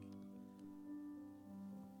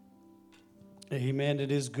Amen.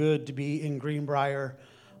 It is good to be in Greenbrier,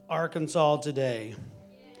 Arkansas today.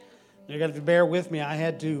 You got to bear with me.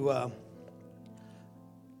 I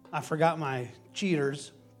forgot my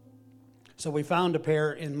cheaters. So we found a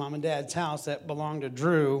pair in Mom and Dad's house that belonged to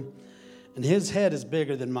Drew. And his head is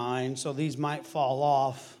bigger than mine, so these might fall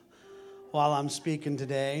off while I'm speaking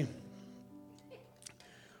today.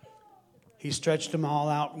 He stretched them all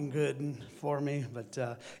out and good for me,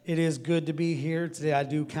 but it is good to be here today. I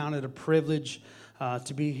do count it a privilege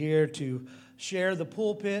to be here to share the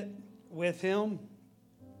pulpit with him.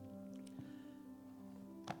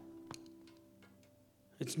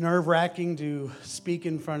 It's nerve-wracking to speak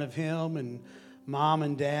in front of him and Mom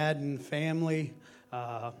and Dad and family.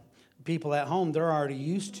 People at home, they're already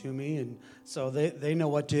used to me, and so they know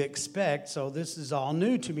what to expect. So this is all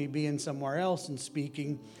new to me, being somewhere else and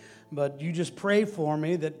speaking. But you just pray for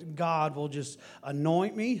me that God will just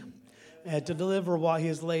anoint me and to deliver what He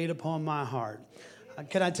has laid upon my heart.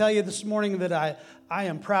 Can I tell you this morning that I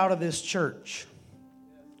am proud of this church.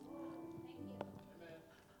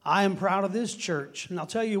 I am proud of this church, and I'll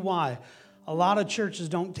tell you why. A lot of churches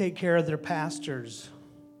don't take care of their pastors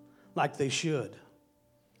like they should.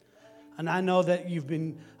 And I know that you've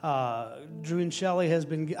been, Drew and Shelley has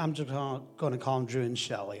been, I'm just going to call them Drew and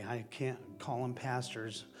Shelley. I can't call them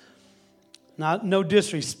pastors. No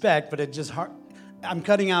disrespect, but it just hard. I'm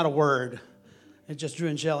cutting out a word. It's just Drew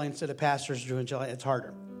and Shelley instead of pastors, Drew and Shelley. It's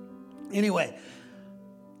harder. Anyway,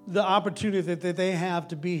 the opportunity that they have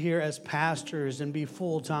to be here as pastors and be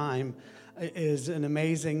full-time is an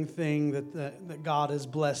amazing thing that God has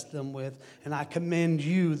blessed them with. And I commend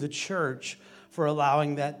you, the church, for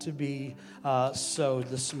allowing that to be so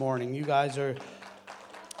this morning. You guys are...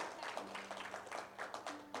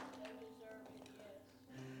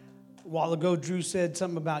 A while ago, Drew said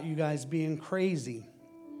something about you guys being crazy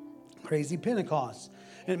Pentecost.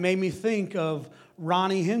 And it made me think of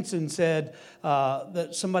Ronnie Henson said that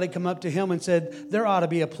somebody come up to him and said, there ought to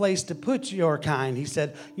be a place to put your kind. He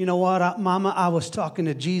said, you know what, Mama, I was talking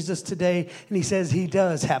to Jesus today, and he says he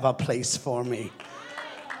does have a place for me.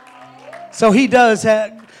 So he does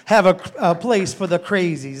have a place for the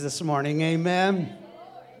crazies this morning. Amen.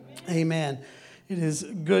 Amen. It is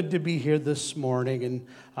good to be here this morning, and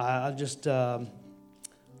I just love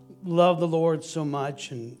the Lord so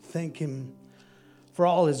much and thank Him for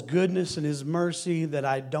all His goodness and His mercy that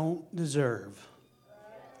I don't deserve.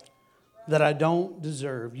 That I don't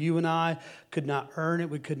deserve. You and I could not earn it.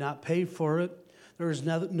 We could not pay for it. There is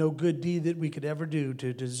no good deed that we could ever do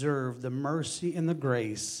to deserve the mercy and the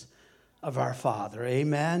grace of our Father.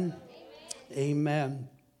 Amen. Amen.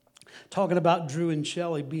 Talking about Drew and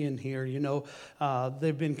Shelley being here, you know,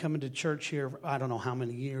 they've been coming to church here, I don't know how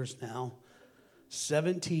many years now,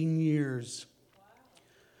 17 years.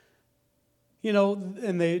 You know,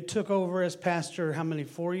 and they took over as pastor, how many,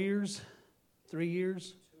 4 years? 3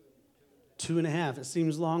 years? 2.5. It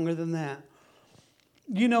seems longer than that.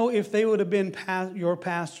 You know, if they would have been your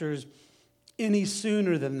pastors any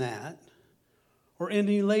sooner than that, or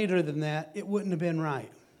any later than that, it wouldn't have been right.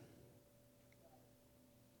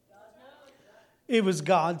 It was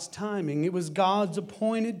God's timing. It was God's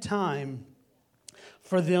appointed time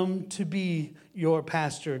for them to be your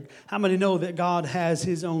pastor. How many know that God has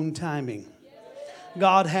His own timing?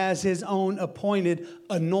 God has His own appointed,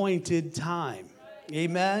 anointed time.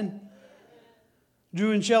 Amen?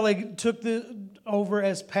 Drew and Shelley took over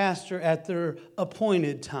as pastor at their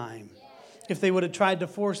appointed time. If they would have tried to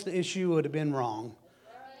force the issue, it would have been wrong.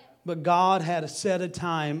 But God had set a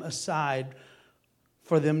time aside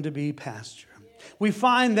for them to be pastor. We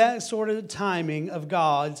find that sort of timing of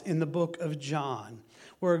God's in the book of John,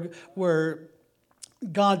 where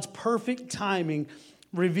God's perfect timing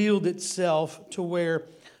revealed itself to where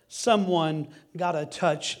someone got a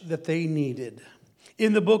touch that they needed.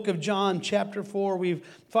 In the book of John, chapter 4, we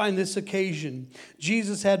find this occasion.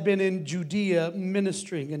 Jesus had been in Judea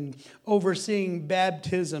ministering and overseeing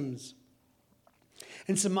baptisms.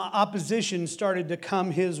 And some opposition started to come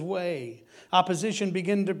his way. Opposition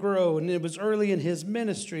began to grow, and it was early in his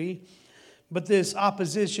ministry. But this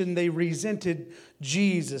opposition, they resented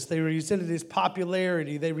Jesus. They resented His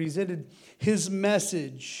popularity. They resented His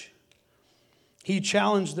message. He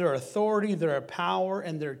challenged their authority, their power,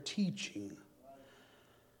 and their teaching.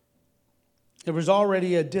 There was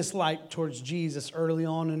already a dislike towards Jesus early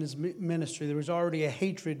on in His ministry. There was already a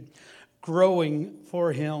hatred growing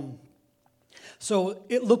for Him. So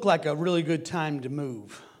it looked like a really good time to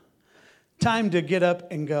move. Time to get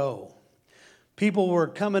up and go. People were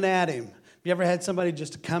coming at Him. You ever had somebody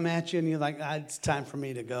just come at you and you're like, it's time for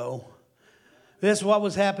me to go? That's what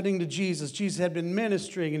was happening to Jesus. Jesus had been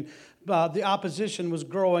ministering, and the opposition was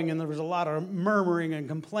growing, and there was a lot of murmuring and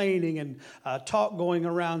complaining and talk going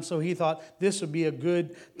around. So he thought this would be a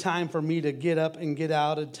good time for me to get up and get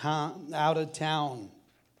out of town.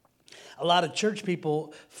 A lot of church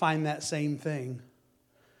people find that same thing,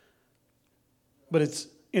 but it's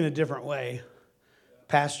in a different way.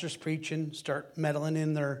 Pastors preaching, start meddling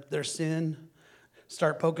in their sin,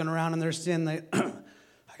 start poking around in their sin.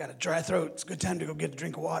 I got a dry throat. It's a good time to go get a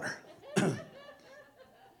drink of water.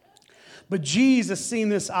 But Jesus seen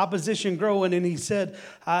this opposition growing, and he said,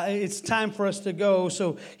 it's time for us to go.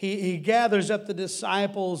 So he gathers up the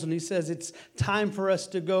disciples, and he says, it's time for us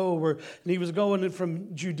to go. And he was going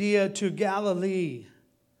from Judea to Galilee.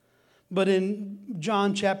 But in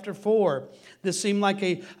John chapter 4, this seemed like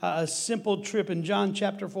a simple trip. In John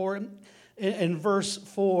chapter 4, in verse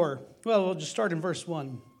 4, well, we'll just start in verse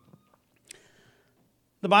 1.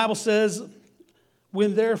 The Bible says,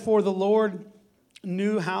 when therefore the Lord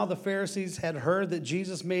knew how the Pharisees had heard that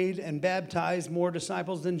Jesus made and baptized more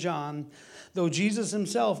disciples than John, though Jesus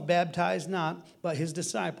himself baptized not, but his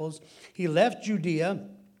disciples, he left Judea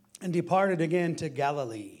and departed again to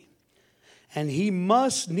Galilee. And he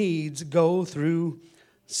must needs go through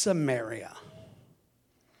Samaria.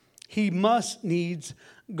 He must needs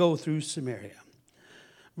go through Samaria.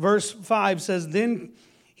 Verse 5 says, then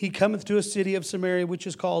he cometh to a city of Samaria, which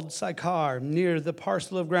is called Sychar, near the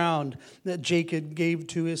parcel of ground that Jacob gave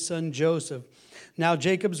to his son Joseph. Now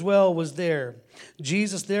Jacob's well was there.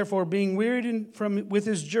 Jesus, therefore, being wearied with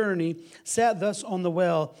his journey, sat thus on the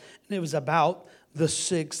well, and it was about the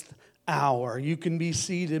 6th hour. You can be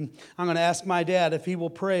seated. I'm going to ask my dad if he will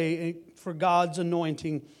pray for God's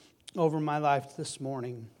anointing over my life this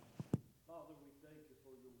morning. Father, we thank you for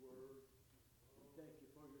your word. We thank you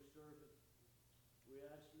for your servant. We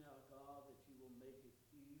ask now, God, that you will make it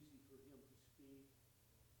easy for him to speak.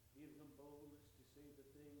 Give him boldness to say the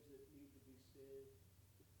things that need to be said.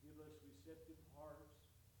 Give us receptive hearts.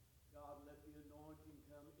 God, let the anointing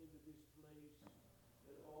come into this place,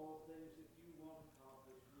 that all things that you want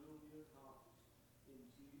accomplished will be accomplished. In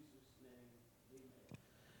Jesus' name,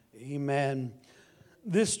 amen. Amen.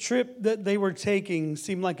 This trip that they were taking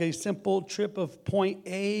seemed like a simple trip of point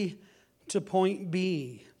A to point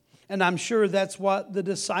B. And I'm sure that's what the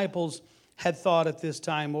disciples had thought at this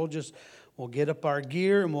time. We'll get up our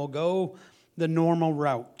gear and we'll go the normal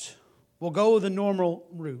route. We'll go the normal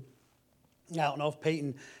route. I don't know if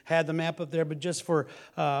Peyton had the map up there, but just for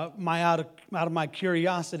out of my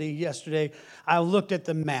curiosity yesterday, I looked at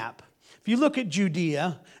the map. If you look at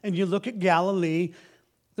Judea and you look at Galilee,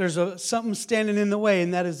 there's something standing in the way,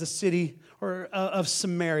 and that is the city of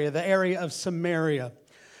Samaria, the area of Samaria.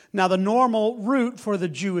 Now, the normal route for the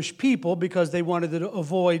Jewish people, because they wanted to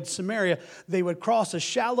avoid Samaria, they would cross a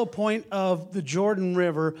shallow point of the Jordan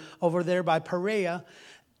River over there by Perea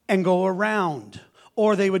and go around.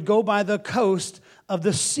 Or they would go by the coast of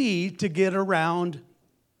the sea to get around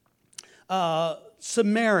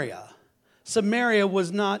Samaria. Samaria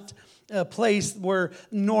was not a place where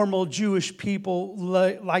normal Jewish people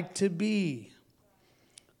like to be.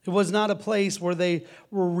 It was not a place where they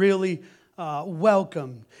were really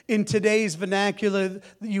welcome. In today's vernacular,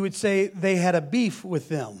 you would say they had a beef with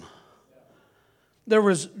them. There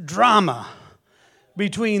was drama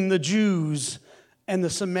between the Jews and the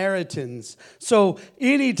Samaritans. So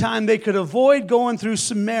anytime they could avoid going through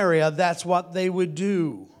Samaria, that's what they would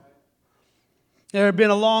do. There had been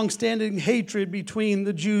a long-standing hatred between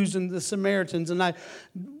the Jews and the Samaritans, and I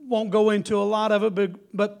won't go into a lot of it,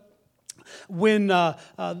 but when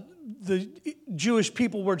the Jewish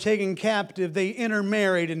people were taken captive, they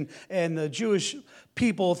intermarried, and the Jewish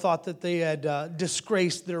people thought that they had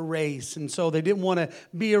disgraced their race, and so they didn't want to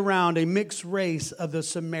be around a mixed race of the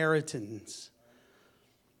Samaritans.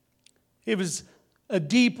 It was a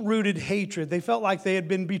deep-rooted hatred. They felt like they had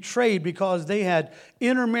been betrayed because they had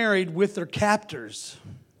intermarried with their captors.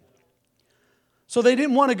 So they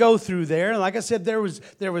didn't want to go through there. Like I said, there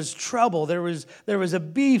was trouble. There was a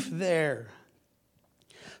beef there.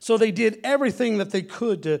 So they did everything that they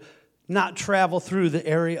could to not travel through the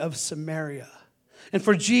area of Samaria. And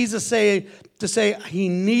for Jesus to say he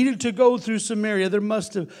needed to go through Samaria, there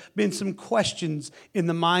must have been some questions in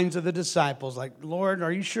the minds of the disciples. Like, Lord,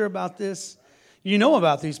 are you sure about this? You know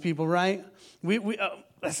about these people, right?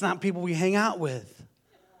 That's not people we hang out with.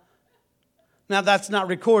 Now, that's not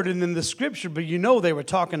recorded in the scripture, but you know they were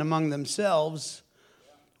talking among themselves.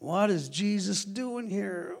 What is Jesus doing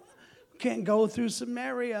here? We can't go through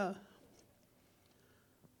Samaria.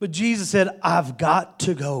 But Jesus said, I've got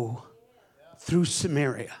to go through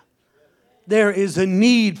Samaria. There is a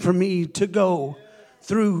need for me to go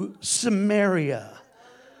through Samaria.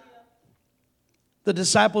 The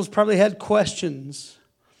disciples probably had questions.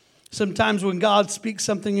 Sometimes when God speaks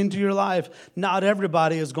something into your life, not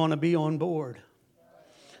everybody is going to be on board.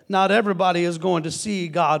 Not everybody is going to see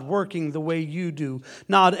God working the way you do.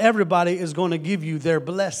 Not everybody is going to give you their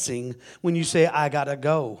blessing when you say, I got to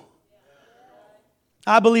go.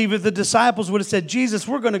 I believe if the disciples would have said, Jesus,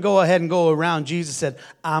 we're going to go ahead and go around. Jesus said,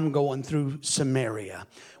 I'm going through Samaria.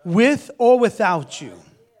 With or without you.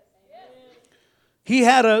 He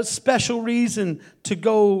had a special reason to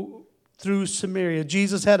go through Samaria.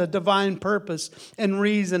 Jesus had a divine purpose and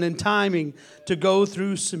reason and timing to go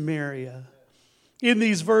through Samaria. In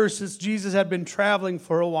these verses, Jesus had been traveling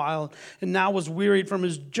for a while and now was wearied from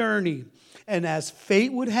his journey. And as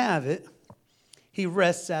fate would have it, he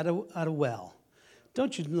rests at a well.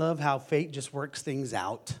 Don't you love how fate just works things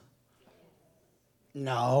out?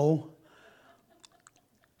 No.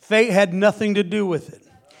 Fate had nothing to do with it.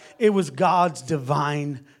 It was God's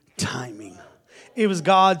divine timing. It was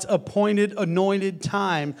God's appointed, anointed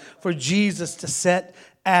time for Jesus to sit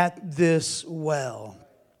at this well.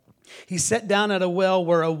 He sat down at a well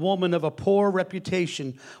where a woman of a poor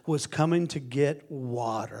reputation was coming to get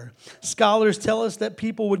water. Scholars tell us that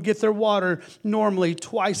people would get their water normally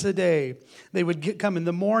twice a day. They would come in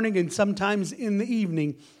the morning and sometimes in the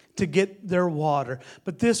evening to get their water.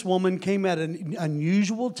 But this woman came at an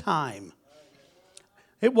unusual time.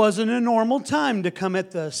 It wasn't a normal time to come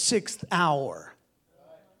at the 6th hour.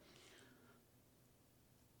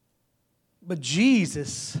 But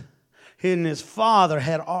Jesus and his Father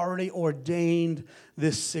had already ordained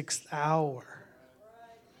this 6th hour.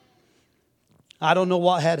 I don't know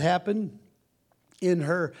what had happened in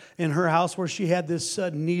her house where she had this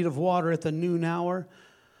sudden need of water at the noon hour.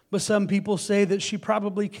 But some people say that she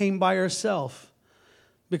probably came by herself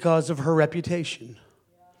because of her reputation.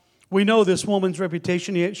 We know this woman's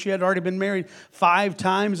reputation. She had already been married 5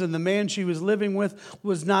 times, and the man she was living with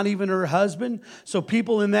was not even her husband. So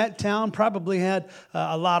people in that town probably had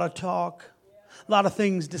a lot of talk, a lot of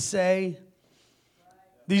things to say.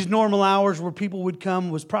 These normal hours where people would come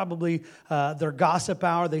was probably their gossip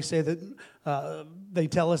hour. They say that they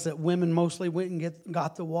tell us that women mostly went and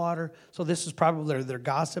got the water. So this is probably their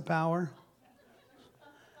gossip hour.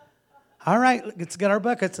 All right, let's get our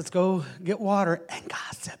buckets. Let's go get water and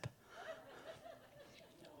gossip.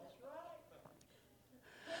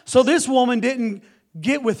 So this woman didn't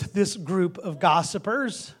get with this group of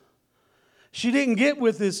gossipers. She didn't get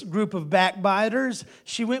with this group of backbiters.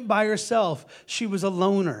 She went by herself. She was a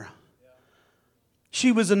loner.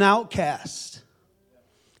 She was an outcast.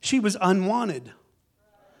 She was unwanted.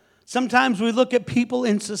 Sometimes we look at people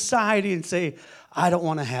in society and say, I don't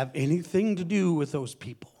want to have anything to do with those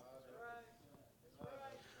people.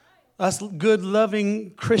 Us good, loving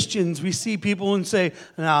Christians, we see people and say,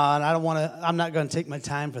 no, I don't want to, I'm not going to take my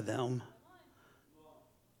time for them.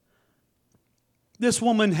 This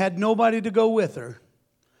woman had nobody to go with her.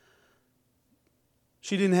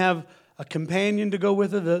 She didn't have a companion to go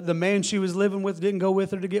with her. The man she was living with didn't go with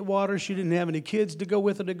her to get water. She didn't have any kids to go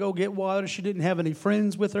with her to go get water. She didn't have any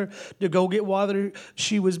friends with her to go get water.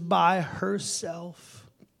 She was by herself.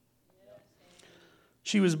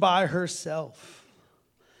 She was by herself.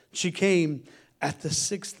 She came at the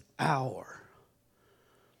 6th hour.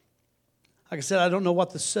 Like I said, I don't know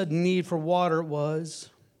what the sudden need for water was.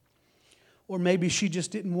 Or maybe she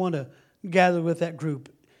just didn't want to gather with that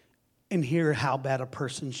group and hear how bad a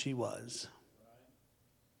person she was.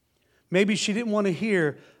 Maybe she didn't want to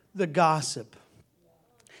hear the gossip.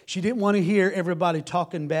 She didn't want to hear everybody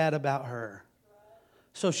talking bad about her.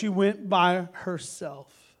 So she went by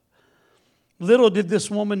herself. Little did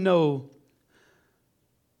this woman know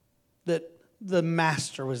that the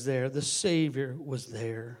Master was there, the Savior was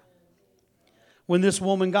there. When this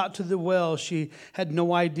woman got to the well, she had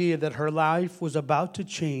no idea that her life was about to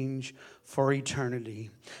change for eternity.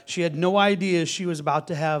 She had no idea she was about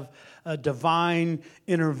to have a divine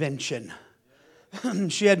intervention.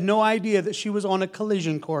 She had no idea that she was on a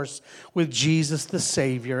collision course with Jesus the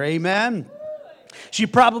Savior. Amen. She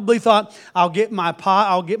probably thought, I'll get my pot,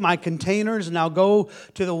 I'll get my containers, and I'll go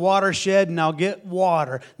to the watershed and I'll get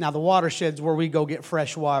water. Now, the watershed's where we go get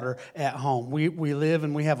fresh water at home. We live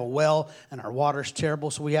and we have a well, and our water's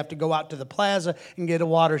terrible, so we have to go out to the plaza and get a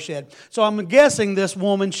watershed. So I'm guessing this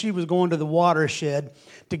woman, she was going to the watershed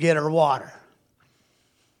to get her water.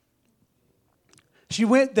 She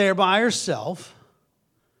went there by herself.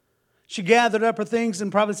 She gathered up her things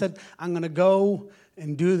and probably said, I'm going to go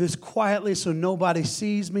and do this quietly so nobody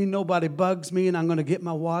sees me, nobody bugs me, and I'm going to get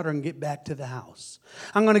my water and get back to the house.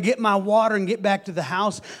 I'm going to get my water and get back to the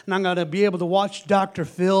house, and I'm going to be able to watch Dr.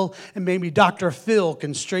 Phil, and maybe Dr. Phil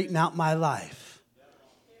can straighten out my life.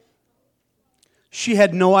 She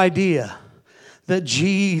had no idea that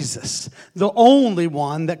Jesus, the only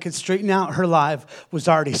one that could straighten out her life, was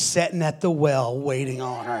already sitting at the well waiting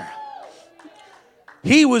on her.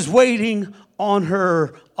 He was waiting on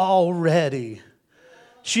her already.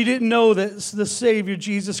 She didn't know that the Savior,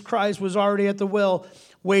 Jesus Christ, was already at the well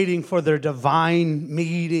waiting for their divine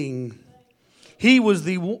meeting. He was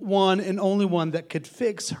the one and only one that could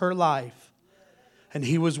fix her life. And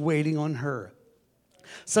He was waiting on her.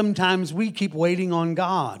 Sometimes we keep waiting on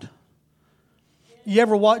God. You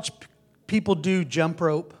ever watch people do jump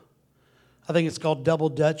rope? I think it's called double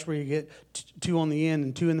dutch, where you get two on the end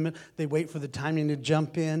and two in the middle. They wait for the timing to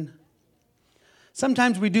jump in.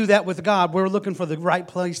 Sometimes we do that with God. We're looking for the right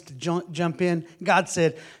place to jump in. God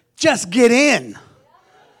said, just get in.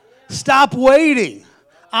 Stop waiting.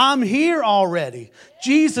 I'm here already.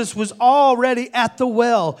 Jesus was already at the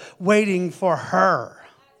well waiting for her.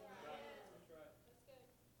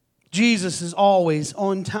 Jesus is always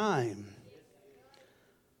on time.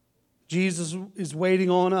 Jesus is waiting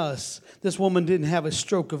on us. This woman didn't have a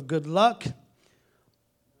stroke of good luck.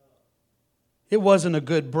 It wasn't a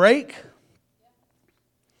good break.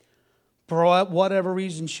 For whatever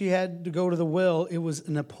reason she had to go to the well, it was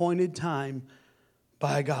an appointed time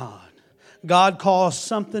by God. God caused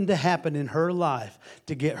something to happen in her life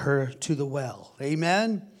to get her to the well.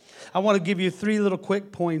 Amen? I want to give you 3 little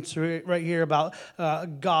quick points right here about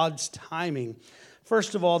God's timing.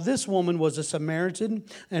 First of all, this woman was a Samaritan,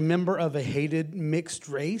 a member of a hated mixed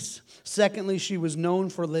race. Secondly, she was known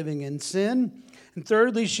for living in sin. And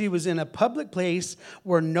thirdly, she was in a public place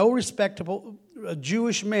where no respectable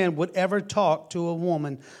Jewish man would ever talk to a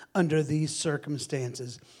woman under these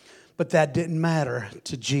circumstances. But that didn't matter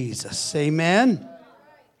to Jesus. Amen?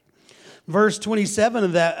 Verse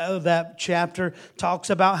 27 of that chapter talks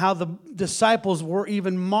about how the disciples were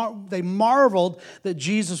they marveled that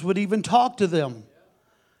Jesus would even talk to them.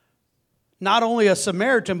 Not only a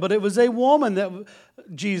Samaritan, but it was a woman that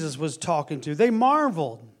Jesus was talking to. They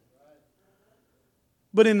marveled.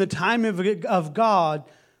 But in the time of God,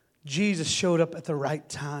 Jesus showed up at the right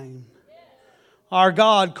time. Our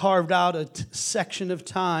God carved out a section of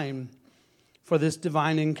time for this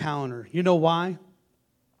divine encounter. You know why?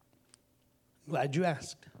 Glad you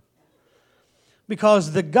asked.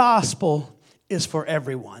 Because the gospel is for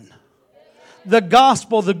everyone. The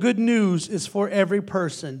gospel, the good news, is for every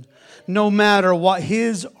person. No matter what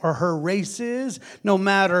his or her race is, no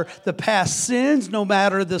matter the past sins, no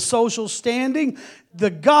matter the social standing, the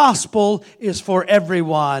gospel is for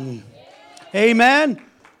everyone. Amen?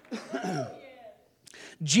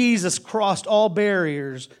 Jesus crossed all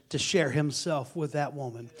barriers to share Himself with that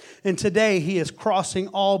woman. And today He is crossing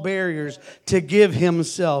all barriers to give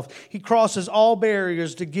Himself. He crosses all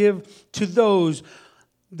barriers to give to those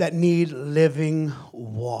that need living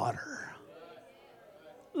water.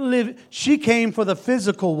 She came for the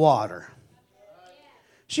physical water.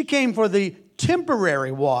 She came for the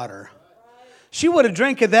temporary water. She would have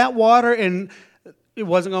drank of that water and it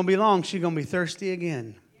wasn't going to be long. She's going to be thirsty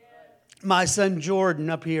again. My son Jordan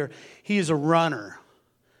up here, he's a runner.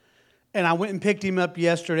 And I went and picked him up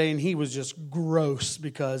yesterday and he was just gross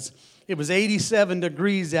because it was 87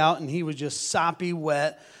 degrees out and he was just soppy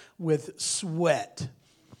wet with sweat.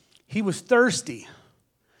 He was thirsty.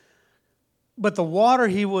 But the water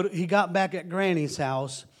he got back at Granny's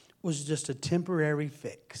house was just a temporary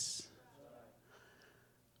fix.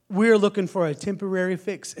 We're looking for a temporary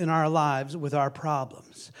fix in our lives with our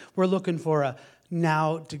problems. We're looking for a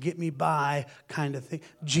now to get me by kind of thing.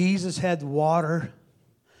 Jesus had water.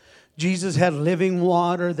 Jesus had living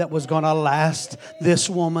water that was going to last this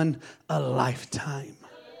woman a lifetime.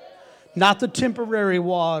 Not the temporary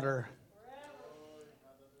water.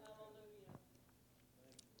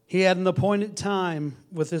 He had an appointed time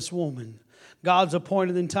with this woman. God's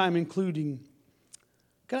appointed in time, including,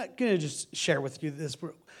 can I just share with you this?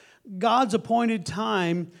 God's appointed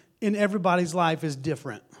time in everybody's life is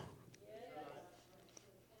different.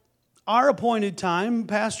 Our appointed time,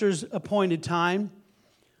 pastor's appointed time,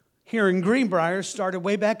 here in Greenbrier started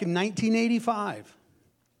way back in 1985.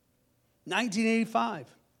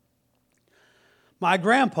 1985. My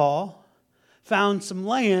grandpa found some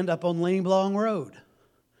land up on Lane Blong Road.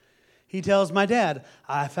 He tells my dad,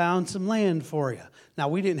 I found some land for you. Now,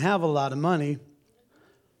 we didn't have a lot of money.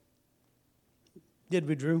 Did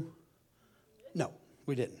we, Drew? No,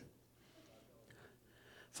 we didn't.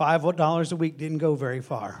 $5 a week didn't go very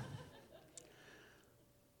far.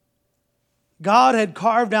 God had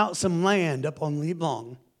carved out some land up on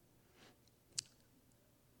Leblon.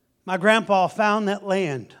 My grandpa found that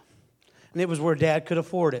land. And it was where Dad could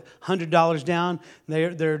afford it. $100 down.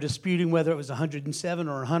 They're disputing whether it was $107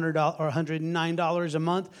 or $100 or $109 a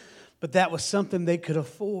month. But that was something they could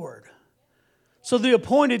afford. So the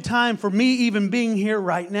appointed time for me even being here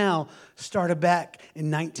right now started back in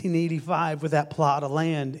 1985 with that plot of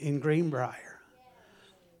land in Greenbrier.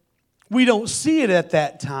 We don't see it at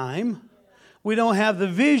that time. We don't have the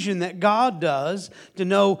vision that God does to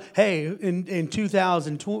know, hey, in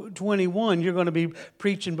 2021, you're going to be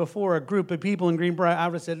preaching before a group of people in Greenbrier. I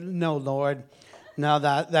would have said, no, Lord, no,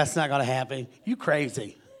 that's not going to happen. You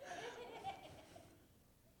crazy.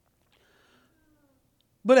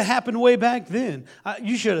 But it happened way back then.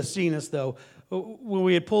 You should have seen us, though. When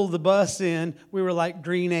we had pulled the bus in, we were like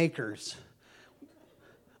green acres.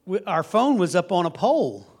 Our phone was up on a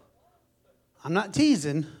pole. I'm not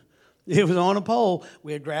teasing. It was on a pole.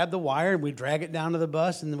 We had grabbed the wire and we'd drag it down to the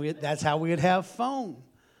bus, and that's how we would have phone.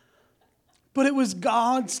 But it was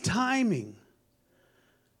God's timing.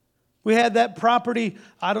 We had that property,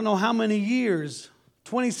 I don't know how many years,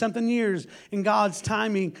 20-something years, in God's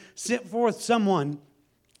timing, sent forth someone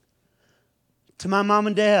to my mom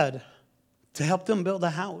and dad to help them build a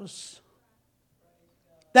house.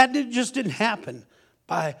 That just didn't happen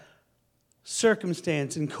by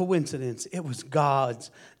circumstance and coincidence. It was God's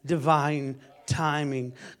divine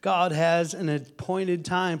timing. God has an appointed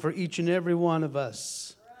time for each and every one of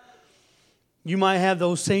us. You might have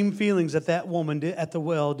those same feelings that woman did at the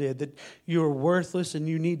well did, that you're worthless and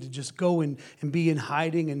you need to just go and be in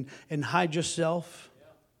hiding and hide yourself.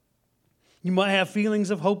 You might have feelings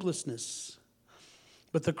of hopelessness.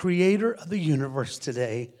 But the Creator of the universe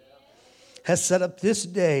today has set up this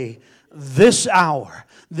day, this hour,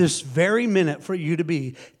 this very minute for you to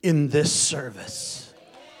be in this service.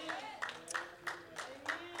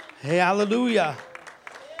 Hey, hallelujah.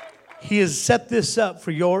 He has set this up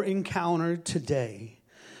for your encounter today.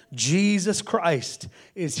 Jesus Christ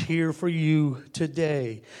is here for you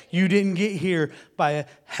today. You didn't get here by a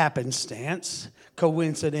happenstance,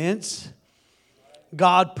 coincidence.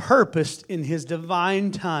 God purposed in His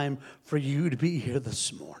divine time for you to be here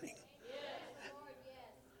this morning.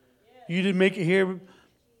 You didn't make it here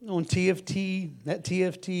on TFT, that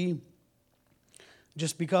TFT,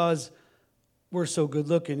 just because we're so good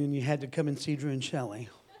looking and you had to come and see Drew and Shelley.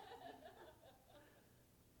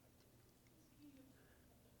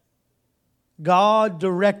 God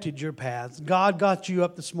directed your paths. God got you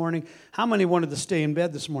up this morning. How many wanted to stay in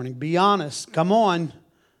bed this morning? Be honest. Come on.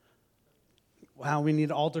 Wow, we need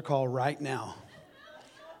an altar call right now.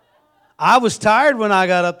 I was tired when I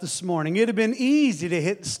got up this morning. It'd have been easy to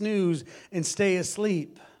hit snooze and stay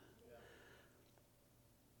asleep.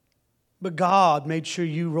 But God made sure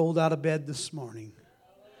you rolled out of bed this morning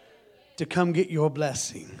to come get your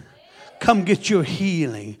blessing. Come get your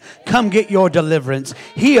healing. Come get your deliverance.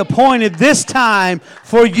 He appointed this time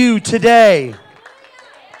for you today.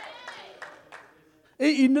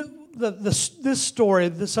 You know, this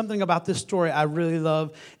story, something about this story I really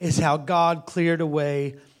love is how God cleared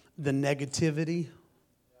away the negativity.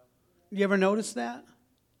 You ever notice that?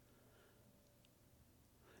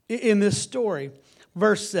 In this story,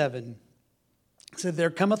 verse 7, it said, there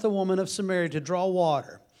cometh a woman of Samaria to draw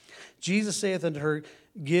water. Jesus saith unto her,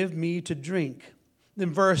 give me to drink.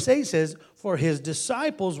 Then verse 8 says, for his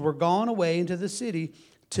disciples were gone away into the city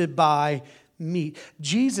to buy meat.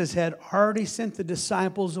 Jesus had already sent the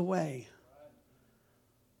disciples away.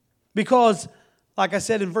 Because, like I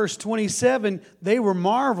said in verse 27, they were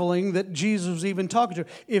marveling that Jesus was even talking to her.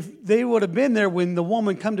 If they would have been there when the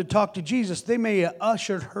woman come to talk to Jesus, they may have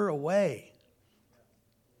ushered her away.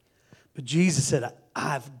 But Jesus said,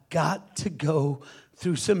 I've got to go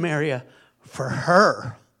through Samaria for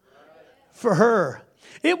her. For her.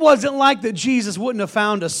 It wasn't like that Jesus wouldn't have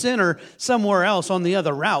found a sinner somewhere else on the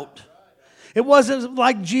other route. It wasn't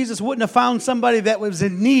like Jesus wouldn't have found somebody that was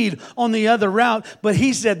in need on the other route. But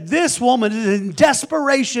He said, this woman is in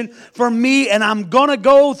desperation for me, and I'm going to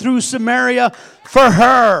go through Samaria for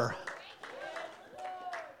her.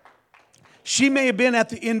 She may have been at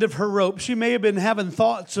the end of her rope. She may have been having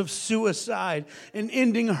thoughts of suicide and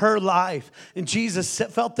ending her life. And Jesus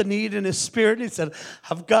felt the need in His spirit. He said,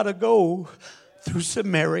 I've got to go through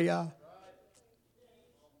Samaria.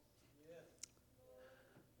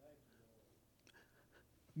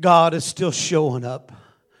 God is still showing up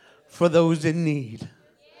for those in need,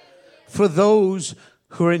 for those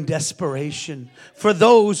who are in desperation, for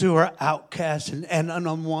those who are outcast and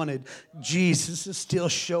unwanted. Jesus is still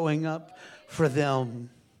showing up for them.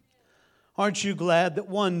 Aren't you glad that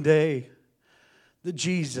one day that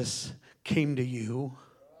Jesus came to you.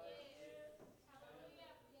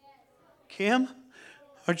 Kim,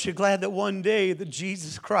 aren't you glad that one day that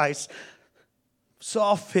Jesus Christ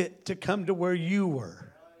saw fit to come to where you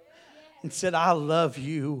were and said, I love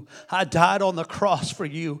you. I died on the cross for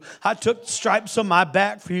you. I took stripes on my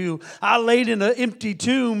back for you. I laid in an empty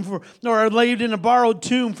tomb or I laid in a borrowed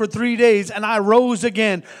tomb for 3 days and I rose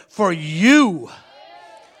again for you.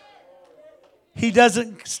 He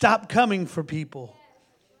doesn't stop coming for people.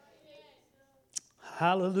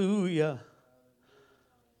 Hallelujah.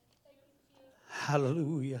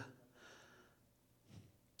 Hallelujah.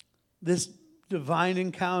 This divine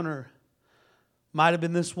encounter might have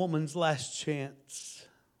been this woman's last chance.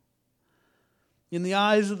 In the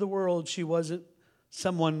eyes of the world, she wasn't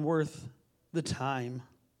someone worth the time.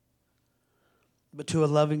 But to a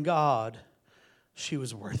loving God, she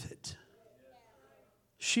was worth it.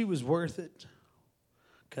 She was worth it.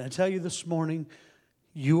 Can I tell you this morning,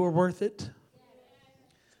 you are worth it?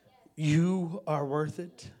 You are worth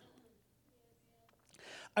it.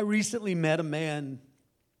 I recently met a man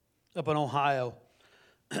up in Ohio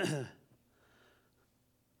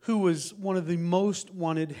who was one of the most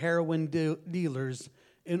wanted heroin dealers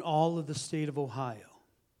in all of the state of Ohio.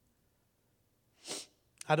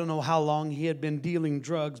 I don't know how long he had been dealing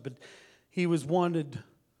drugs, but he was wanted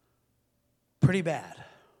pretty bad.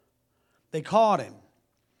 They caught him.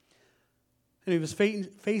 And he was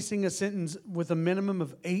facing a sentence with a minimum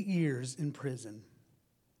of 8 years in prison.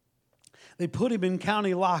 They put him in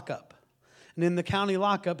county lockup. And in the county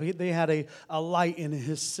lockup, they had a light in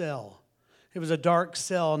his cell. It was a dark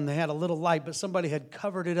cell, and they had a little light, but somebody had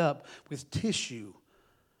covered it up with tissue.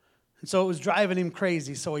 And so it was driving him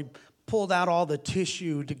crazy. So he pulled out all the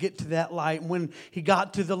tissue to get to that light. And when he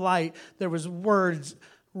got to the light, there was words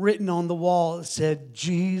written on the wall that said,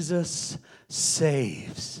 Jesus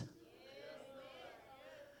saves.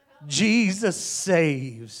 Jesus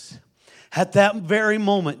saves. At that very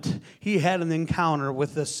moment, he had an encounter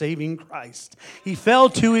with the saving Christ. He fell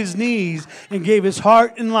to his knees and gave his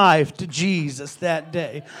heart and life to Jesus that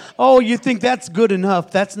day. Oh, you think that's good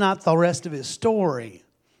enough? That's not the rest of his story.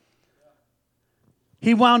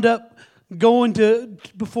 He wound up going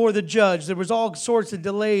before the judge. There was all sorts of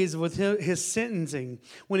delays with his sentencing.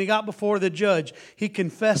 When he got before the judge, he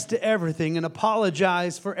confessed to everything and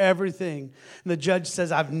apologized for everything. And the judge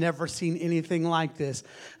says, I've never seen anything like this,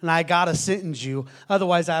 and I got to sentence you.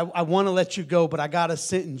 Otherwise, I want to let you go, but I got to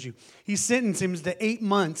sentence you. He sentenced him to 8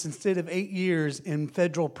 months instead of 8 years in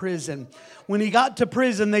federal prison. When he got to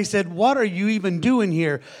prison, they said, what are you even doing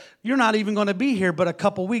here? You're not even going to be here but a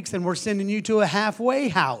couple weeks, and we're sending you to a halfway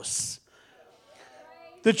house.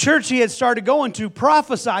 The church he had started going to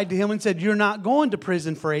prophesied to him and said, you're not going to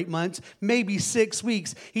prison for 8 months, maybe 6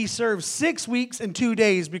 weeks. He served 6 weeks and 2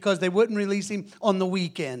 days because they wouldn't release him on the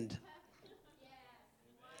weekend.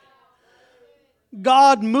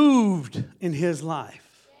 God moved in his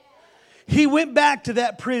life. He went back to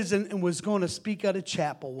that prison and was going to speak at a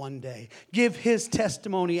chapel one day, give his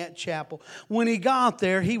testimony at chapel. When he got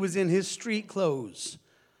there, he was in his street clothes.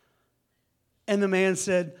 And the man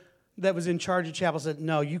said, that was in charge of chapel said,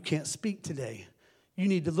 no, you can't speak today. You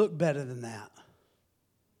need to look better than that.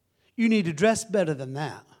 You need to dress better than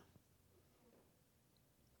that.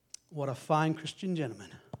 What a fine Christian gentleman.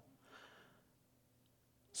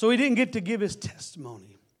 So he didn't get to give his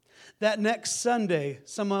testimony. That next Sunday,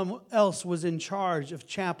 someone else was in charge of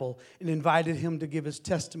chapel and invited him to give his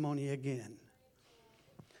testimony again.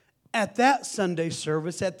 At that Sunday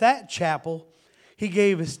service, at that chapel, he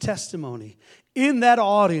gave his testimony. In that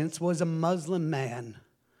audience was a Muslim man.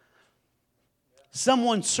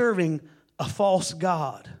 Someone serving a false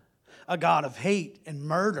god, a god of hate and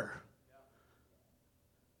murder.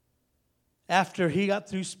 After he got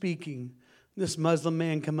through speaking, this Muslim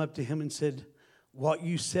man came up to him and said, what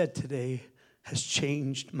you said today has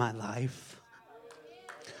changed my life.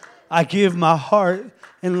 I give my heart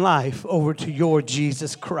and life over to your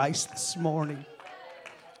Jesus Christ this morning.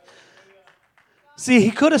 See,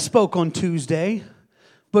 he could have spoke on Tuesday,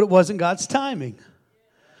 but it wasn't God's timing.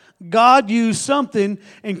 God used something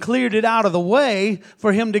and cleared it out of the way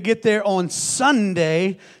for him to get there on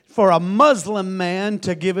Sunday for a Muslim man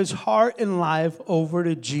to give his heart and life over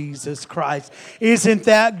to Jesus Christ. Isn't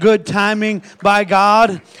that good timing by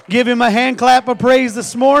God? Give him a hand clap of praise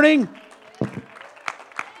this morning.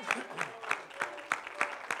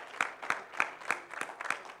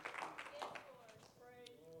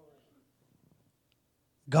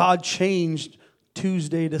 God changed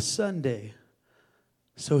Tuesday to Sunday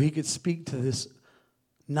so he could speak to this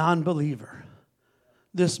non-believer,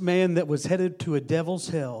 this man that was headed to a devil's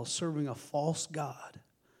hell serving a false god,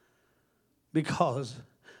 because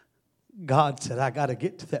God said, I got to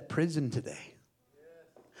get to that prison today.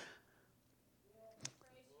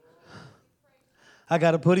 I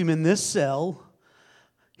got to put him in this cell.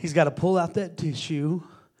 He's got to pull out that tissue.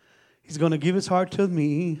 He's going to give his heart to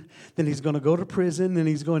me. Then he's going to go to prison. Then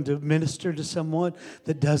he's going to minister to someone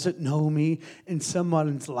that doesn't know me. And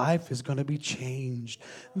someone's life is going to be changed.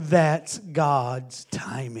 That's God's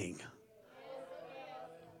timing.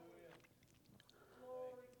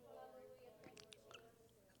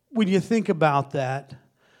 When you think about that,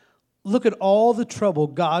 look at all the trouble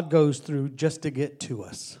God goes through just to get to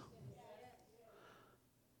us.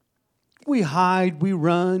 We hide, we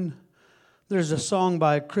run. There's a song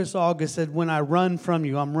by Chris August that said, when I run from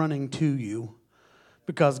you, I'm running to you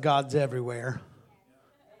because God's everywhere.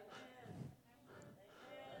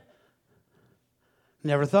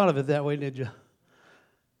 Never thought of it that way, did you?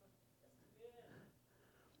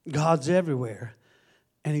 God's everywhere,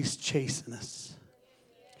 and He's chasing us.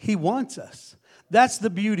 He wants us. That's the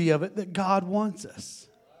beauty of it, that God wants us.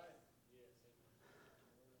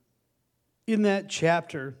 In that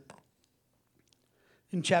chapter,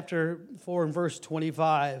 in chapter 4 and verse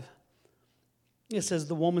 25, it says,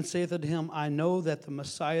 the woman saith unto him, I know that the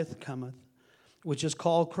Messiah cometh, which is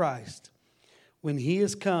called Christ. When he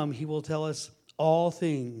is come, he will tell us all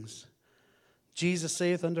things. Jesus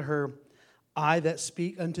saith unto her, I that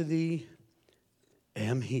speak unto thee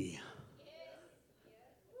am he.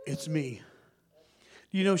 It's me.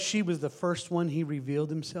 You know, she was the first one he revealed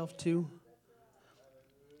himself to.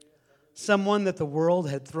 Someone that the world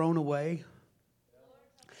had thrown away.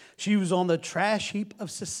 She was on the trash heap of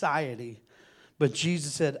society. But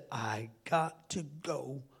Jesus said, I got to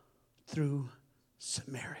go through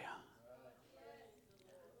Samaria.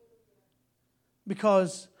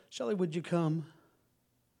 Because, Shelley, would you come?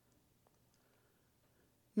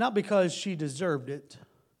 Not because she deserved it,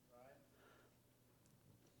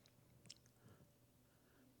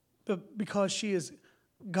 but because she is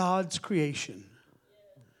God's creation.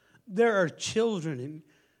 There are children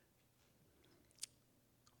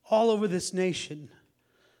all over this nation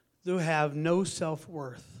who have no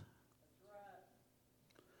self-worth.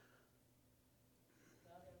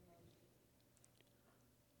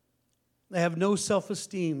 They have no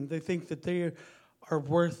self-esteem. They think that they are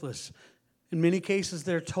worthless. In many cases,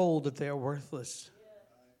 they're told that they are worthless.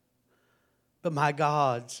 But my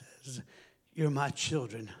God says, you're my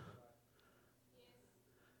children.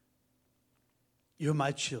 You're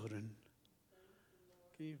my children.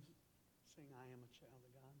 Can you sing, I am a child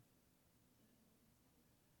of God?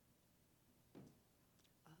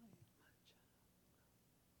 I am a child.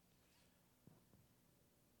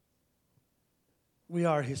 We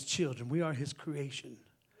are His children. We are His creation.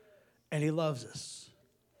 And He loves us.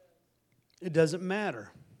 It doesn't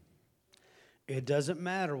matter. It doesn't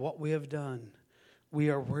matter what we have done.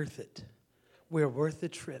 We are worth it. We are worth the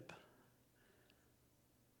trip.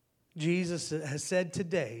 Jesus has said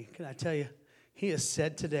today, can I tell you, He has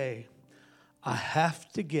said today, I have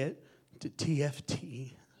to get to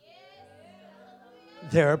TFT.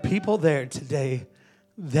 There are people there today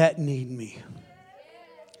that need me.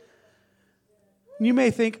 You may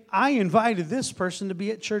think, I invited this person to be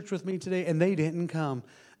at church with me today and they didn't come.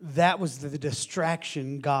 That was the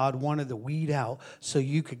distraction God wanted to weed out so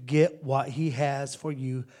you could get what He has for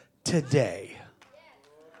you today.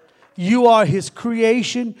 You are His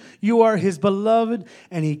creation. You are His beloved.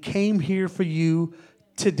 And He came here for you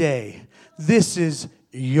today. This is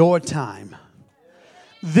your time.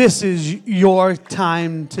 This is your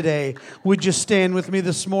time today. Would you stand with me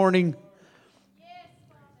this morning?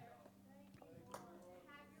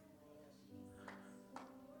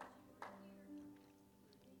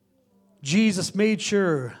 Jesus made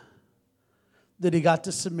sure that He got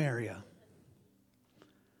to Samaria.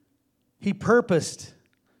 He purposed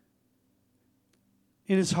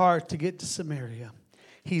in His heart to get to Samaria.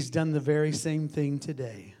 He's done the very same thing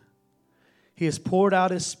today. He has poured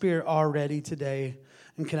out His Spirit already today.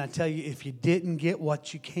 And can I tell you, if you didn't get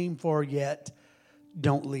what you came for yet,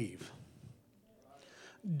 don't leave.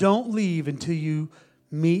 Don't leave until you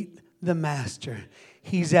meet the Master.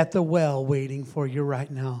 He's at the well waiting for you right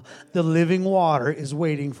now. The living water is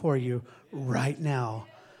waiting for you right now.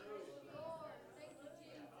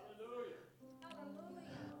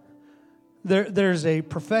 There's a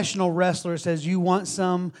professional wrestler that says, you want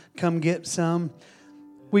some, come get some.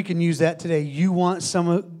 We can use that today. You want some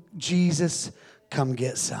of Jesus, come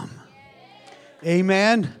get some.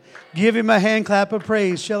 Amen. Give Him a hand clap of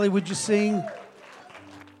praise. Shelley, would you sing?